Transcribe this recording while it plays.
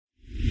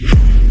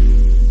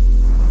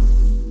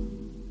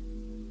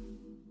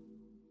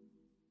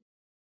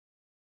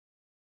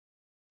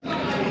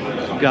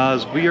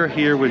Guys, we are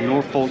here with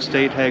Norfolk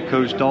State head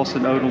coach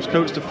Dawson Odums.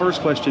 Coach, the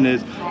first question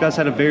is, you guys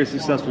had a very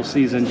successful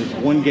season, just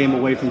one game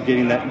away from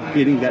getting that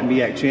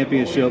MEAC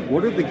championship.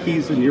 What are the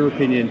keys, in your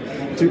opinion,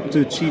 to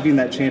achieving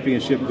that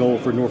championship goal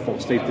for Norfolk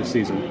State this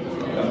season?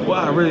 Well,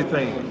 I really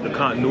think the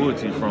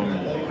continuity from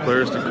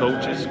players to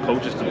coaches,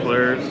 coaches to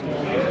players,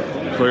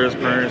 players'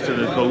 parents to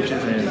the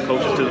coaches, and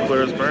coaches to the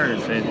players'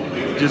 parents, and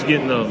just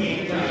getting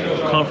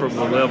a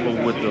comfortable level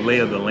with the lay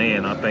of the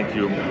land. I think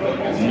you're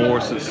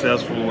more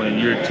successful in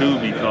year two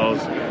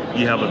because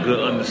you have a good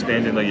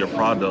understanding of your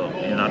product,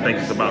 and I think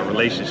it's about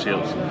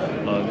relationships.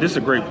 This is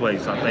a great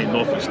place. I think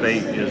Norfolk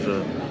State is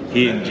a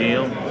hidden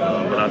gem,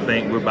 but I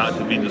think we're about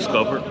to be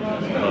discovered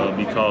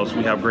because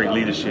we have great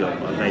leadership.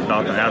 I think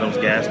Dr. Adams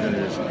Gaston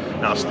is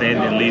an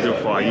outstanding leader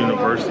for our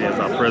university as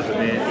our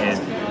president,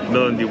 and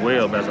Melanie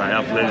Webb as our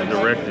athletic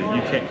director.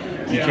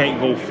 You can't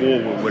go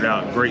forward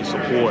without great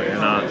support, and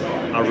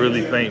I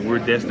really think we're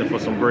destined for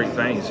some great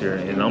things here,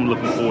 and I'm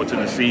looking forward to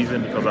the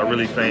season because I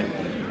really think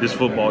this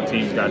football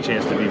team's got a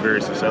chance to be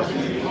very successful.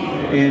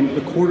 And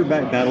the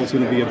quarterback battle is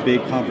going to be a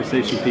big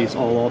conversation piece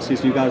all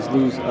season. You guys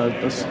lose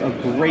a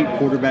great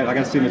quarterback. I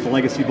got to see him at the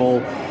Legacy Bowl.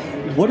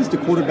 What has the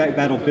quarterback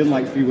battle been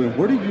like for you, and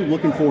what are you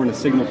looking for in a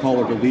signal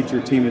caller to lead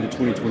your team into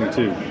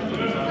 2022?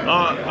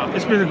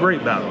 It's been a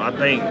great battle. I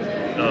think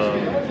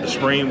the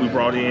spring we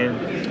brought in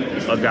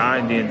a guy,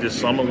 and then this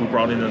summer we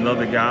brought in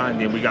another guy, and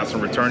then we got some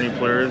returning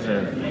players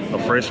and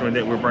a freshman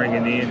that we're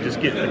bringing in.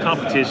 Just getting the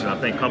competition. I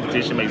think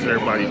competition makes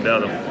everybody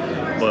better.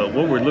 But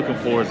what we're looking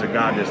for is a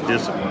guy that's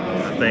disciplined.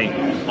 I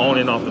think on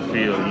and off the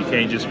field, you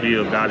can't just be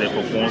a guy that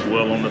performs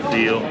well on the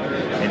field,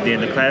 and then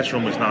the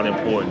classroom is not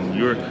important.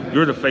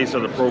 You're the face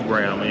of the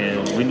program,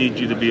 and we need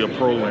you to be a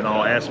pro in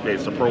all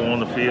aspects, a pro on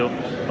the field,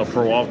 a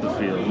pro off the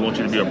field. We want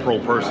you to be a pro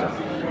person.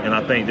 And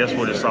I think that's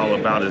what it's all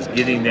about, is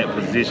getting that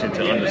position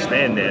to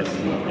understand that,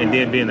 and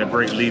then being a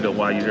great leader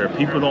while you're there.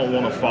 People don't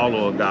want to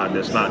follow a guy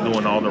that's not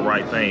doing all the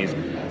right things,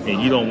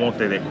 and you don't want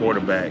that at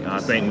quarterback. I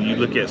think when you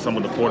look at some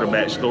of the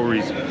quarterback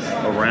stories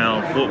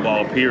around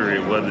football,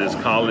 period, whether it's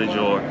college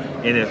or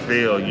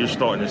NFL, you're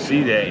starting to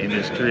see that, and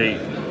it's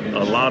create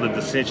a lot of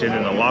dissension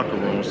in the locker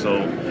room. So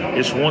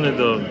it's one of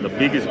the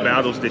biggest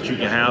battles that you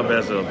can have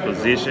as a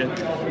position,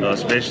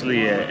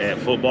 especially at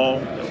football.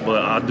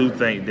 But I do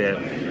think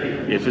that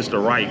if it's the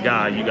right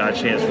guy, you got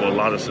a chance for a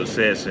lot of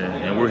success.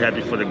 And we're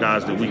happy for the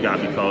guys that we got,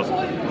 because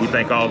we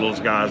think all those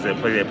guys that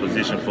play that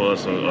position for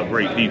us are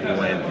great people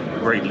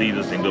and great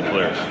leaders and good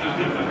players.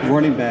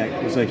 Running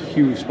back was a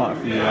huge spot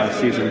for you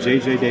last season.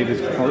 J.J. Davis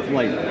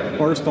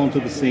burst onto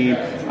the scene.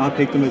 I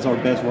picked him as our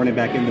best running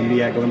back in the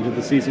MEAC going into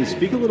the season.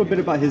 Speak a little bit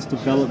about his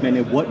development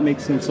and what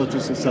makes him such a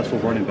successful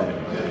running back.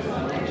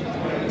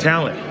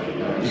 Talent,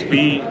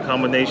 speed,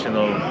 combination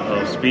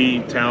of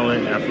speed,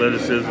 talent,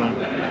 athleticism,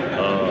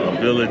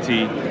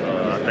 ability.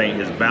 I think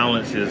his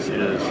balance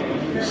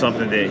is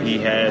something that he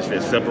has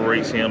that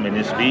separates him, and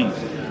his speed.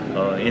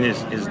 In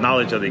his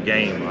knowledge of the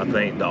game. I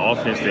think the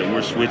offense that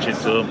we're switching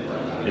to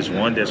is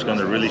one that's going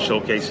to really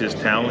showcase his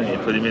talent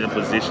and put him in a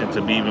position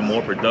to be even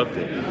more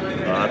productive.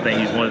 I think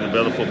he's one of the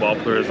better football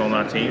players on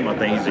our team. I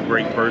think he's a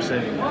great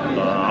person.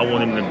 I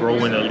want him to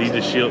grow in a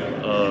leadership,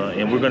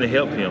 and we're going to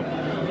help him.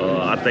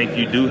 I think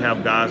you do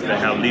have guys that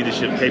have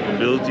leadership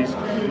capabilities,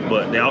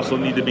 but they also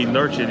need to be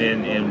nurtured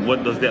in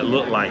what does that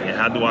look like and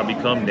how do I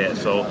become that.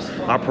 So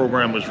our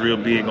program was real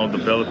big on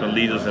developing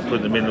leaders and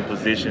putting them in a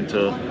position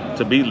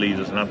to be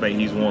leaders, and I think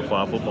he's one for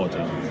our football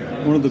team.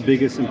 One of the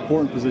biggest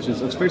important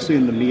positions, especially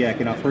in the MEAC,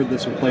 and I've heard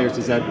this from players,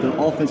 is that the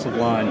offensive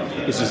line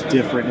is just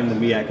different in the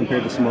MEAC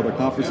compared to some other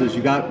conferences.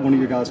 You got one of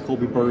your guys,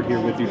 Colby Bird,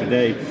 here with you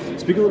today.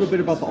 Speak a little bit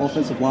about the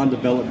offensive line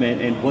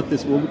development and what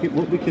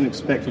we can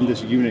expect from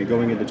this unit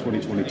going into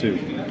 2022.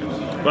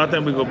 Well, I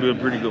think we're going to be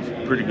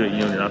a pretty good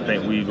unit. I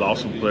think we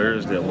lost some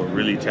players that were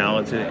really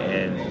talented,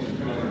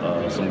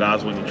 and some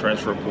guys went to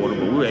transfer portal,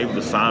 but we were able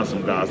to sign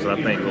some guys that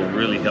I think will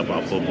really help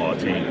our football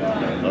team.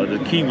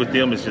 The key with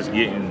them is just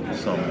getting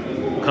some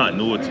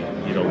continuity,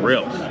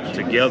 reps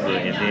together,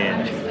 and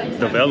then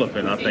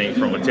developing. I think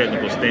from a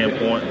technical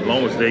standpoint, as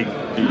long as they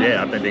do that,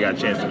 I think they got a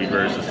chance to be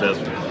very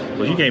successful.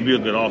 But you can't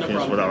build good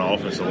offense without an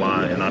offensive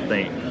line, and I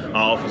think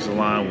our offensive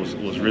line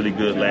was really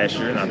good last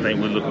year, and I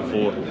think we're looking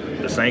for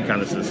the same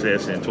kind of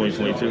success in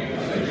 2022.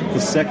 The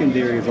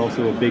secondary is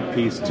also a big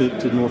piece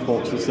to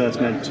Norfolk's success,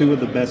 man. Two of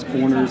the best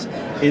corners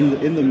in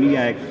the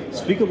MEAC.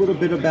 Speak a little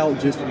bit about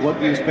just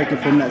what you're expecting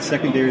from that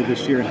secondary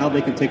this year and how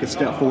they can take a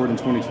step forward in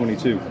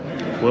 2022.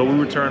 Well, we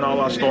returned all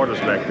our starters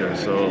back there,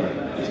 so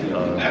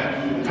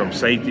from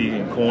safety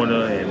and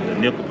corner and the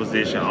nickel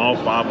position, all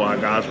five of our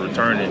guys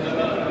returning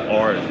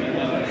or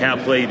have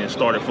played and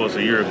started for us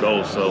a year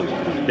ago, so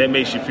that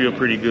makes you feel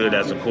pretty good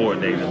as a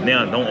coordinator.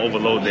 Now, don't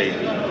overload their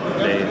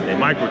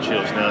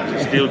microchips now.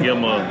 Just still give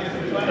them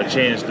a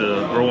chance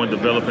to grow and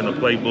develop in the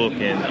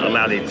playbook and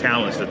allow their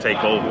talents to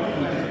take over.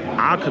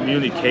 Our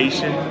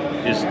communication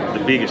is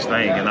the biggest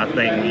thing, and I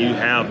think when you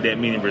have that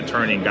many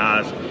returning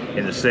guys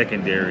in the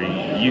secondary,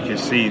 you can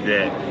see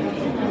that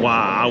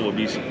why I would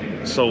be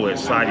so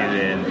excited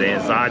and the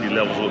anxiety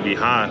levels will be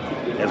high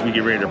as we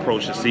get ready to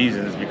approach the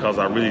season is because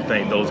I really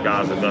think those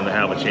guys are going to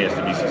have a chance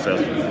to be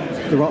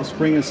successful. Throughout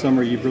spring and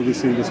summer, you've really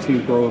seen this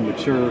team grow and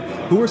mature.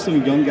 Who are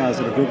some young guys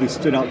that have really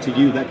stood out to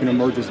you that can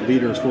emerge as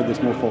leaders for this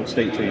Norfolk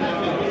State team?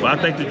 Well, I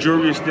think the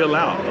jury is still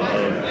out.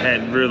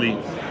 Hadn't really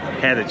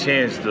had a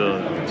chance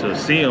to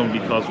see them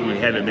because we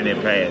haven't been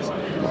in pass.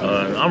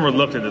 I'm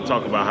reluctant to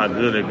talk about how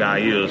good a guy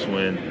is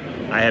when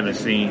I haven't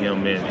seen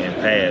him in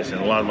pass.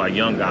 And a lot of our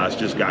young guys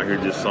just got here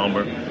this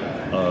summer.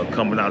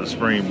 Coming out of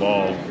spring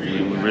ball,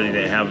 we really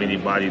didn't have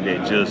anybody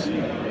that just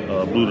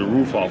blew the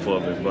roof off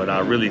of it. But I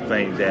really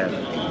think that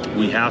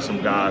we have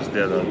some guys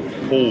that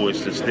are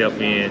poised to step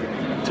in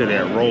to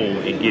that role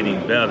and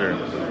getting better.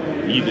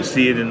 You can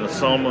see it in the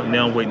summer.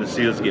 Now I'm waiting to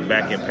see us get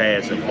back in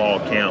pass in fall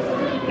camp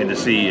and to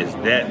see is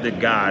that the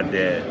guy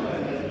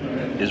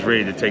that is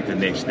ready to take the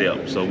next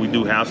step. So we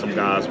do have some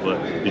guys,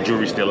 but the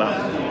jury's still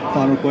out.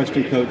 Final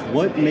question, Coach.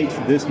 What makes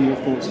this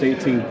Norfolk State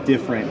team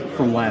different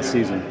from last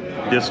season?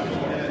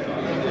 Discipline.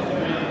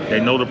 They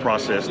know the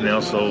process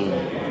now, so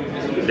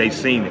they've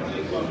seen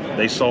it.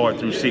 They saw it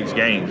through 6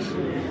 games,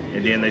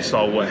 and then they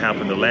saw what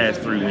happened the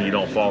last 3 when you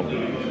don't follow.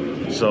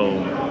 So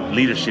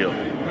leadership,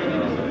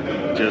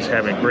 just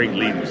having great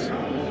leaders.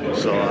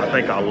 So I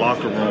think our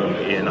locker room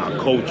and our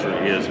culture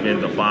has been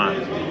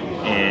defined,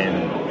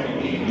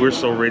 and we're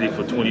so ready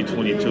for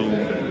 2022,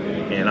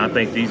 and I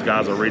think these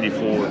guys are ready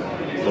for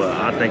it. But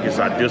I think it's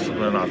our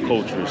discipline, our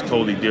culture is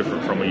totally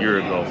different from a year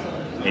ago.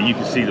 And you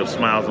can see the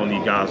smiles on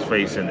these guys'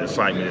 face and the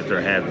excitement that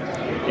they're having.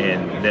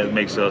 And that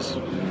makes us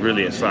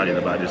really excited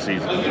about this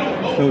season.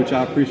 Coach,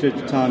 I appreciate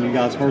your time. You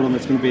guys heard them.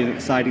 It's going to be an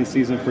exciting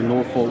season for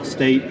Norfolk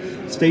State.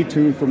 Stay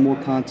tuned for more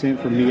content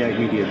from MEAC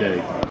Media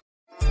Day.